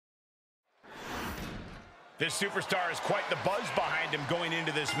This superstar has quite the buzz behind him going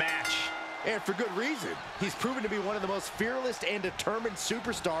into this match. And for good reason. He's proven to be one of the most fearless and determined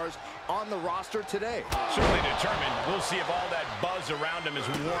superstars on the roster today. Certainly determined. We'll see if all that buzz around him is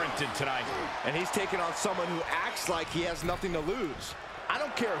warranted tonight. And he's taking on someone who acts like he has nothing to lose. I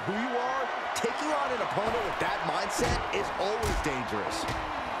don't care who you are, taking on an opponent with that mindset is always dangerous.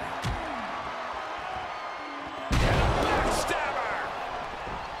 Backstabber!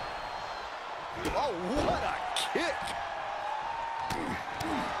 Oh, what a kick!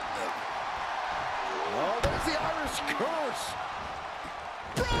 Oh, there's the Irish curse!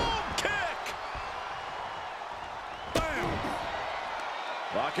 Broom kick! Bam!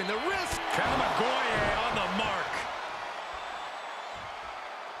 Locking the wrist. Kamagoye on the mark.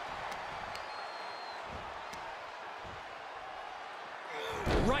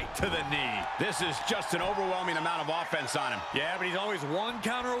 Right to the knee. This is just an overwhelming amount of offense on him. Yeah, but he's always one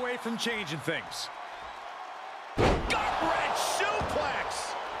counter away from changing things. Gut-wrench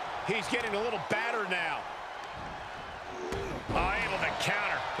suplex. He's getting a little battered now. Able to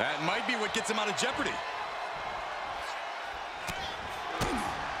counter. That might be what gets him out of jeopardy.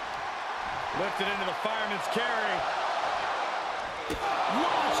 Lifted into the fireman's carry.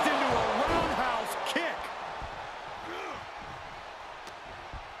 Launched into a roundhouse kick.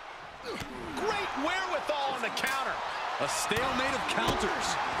 Great wherewithal on the counter. A stalemate of counters.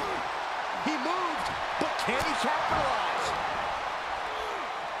 He moved, but can he capitalize?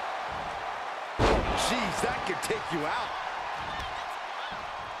 Jeez, that could take you out.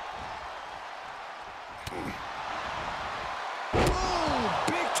 Boom!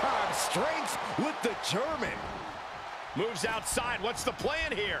 Big-time strength with the German. Moves outside. What's the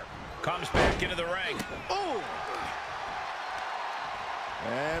plan here? Comes back into the ring. Oh!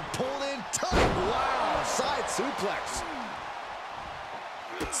 And pulled in tight. Wow, side suplex.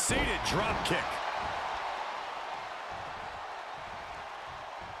 Seated drop kick.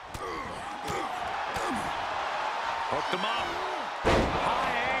 Hooked him up.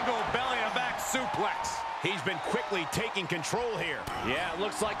 High angle belly to back suplex. He's been quickly taking control here. Yeah, it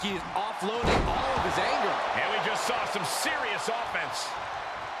looks like he's offloading all of his anger. And we just saw some serious offense.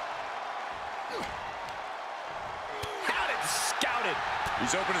 Had it scouted.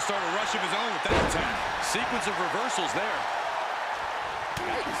 He's open to start a rush of his own with that attack. Sequence of reversals there.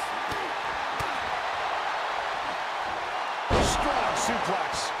 Nice. Strong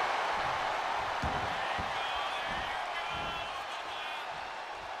suplex.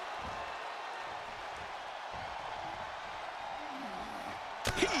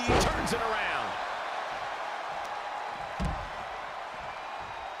 He turns it around.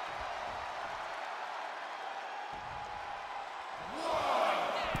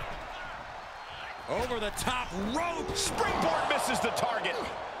 Over the top rope. Springboard misses the target.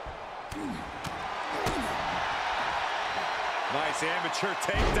 Nice amateur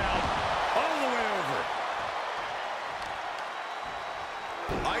takedown. All the way over.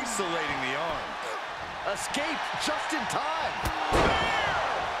 Isolating the arm. Escape just in time.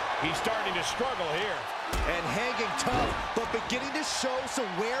 He's starting to struggle here. And hanging tough, but beginning to show some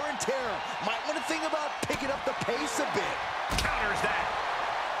wear and tear. Might want to think about picking up the pace a bit. Counters that.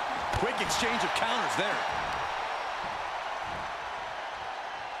 Quick exchange of counters there.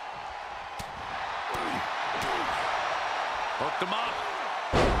 Hooked him up.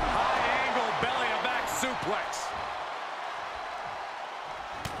 High angle belly to back suplex.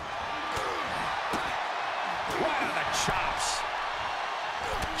 Right on the chops.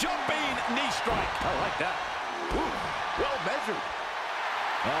 Jumping knee strike. I like that. Ooh, well measured.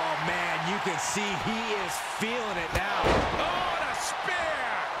 Oh, man, you can see he is feeling it now. Oh, and a spear.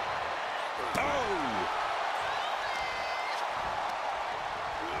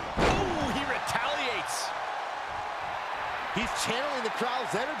 Oh, he retaliates. He's channeling the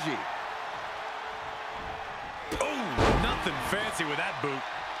crowd's energy. Oh, nothing fancy with that boot.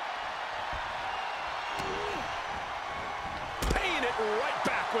 Paying it right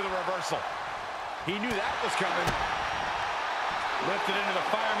back with a reversal. He knew that was coming. Lifted into the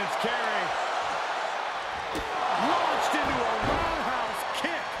fireman's carry. Launched into a roundhouse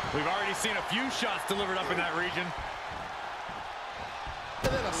kick. We've already seen a few shots delivered up in that region.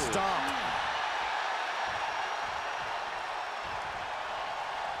 And then a stomp.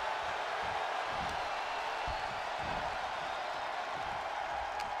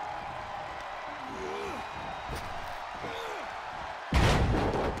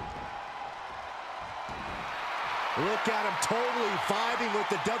 Look at him totally vibing with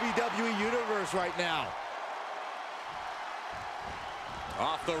the WWE Universe right now.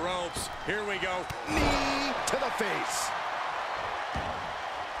 Off the ropes. Here we go. Knee to the face.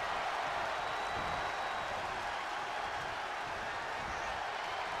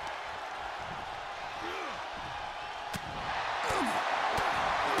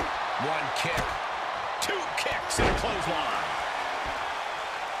 One kick. Two kicks and a clothesline.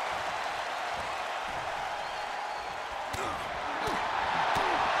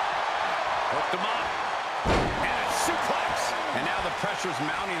 Hooked him up. And a suplex. And now the pressure's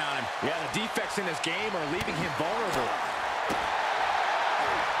mounting on him. Yeah, the defects in his game are leaving him vulnerable.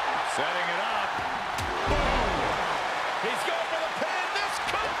 Setting it up. Boom. He's going for the pin. This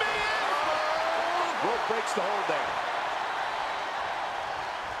could be it. Rope breaks the hold there.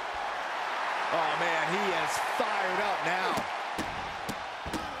 Oh, man, he is fired up now.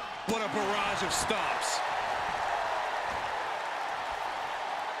 What a barrage of stomps.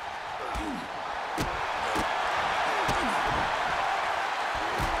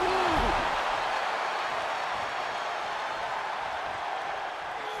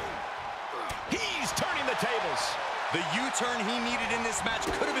 He's turning the tables. The U-turn he needed in this match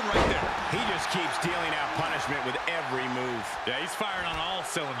could have been right there. He just keeps dealing out punishment with every move. Yeah, he's firing on all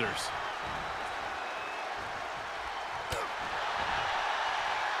cylinders.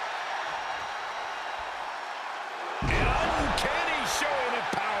 An uncanny showing of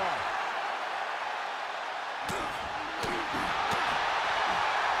power.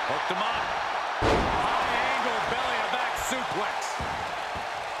 Hooked him up. High angle belly to back suplex.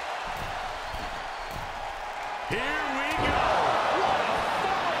 Here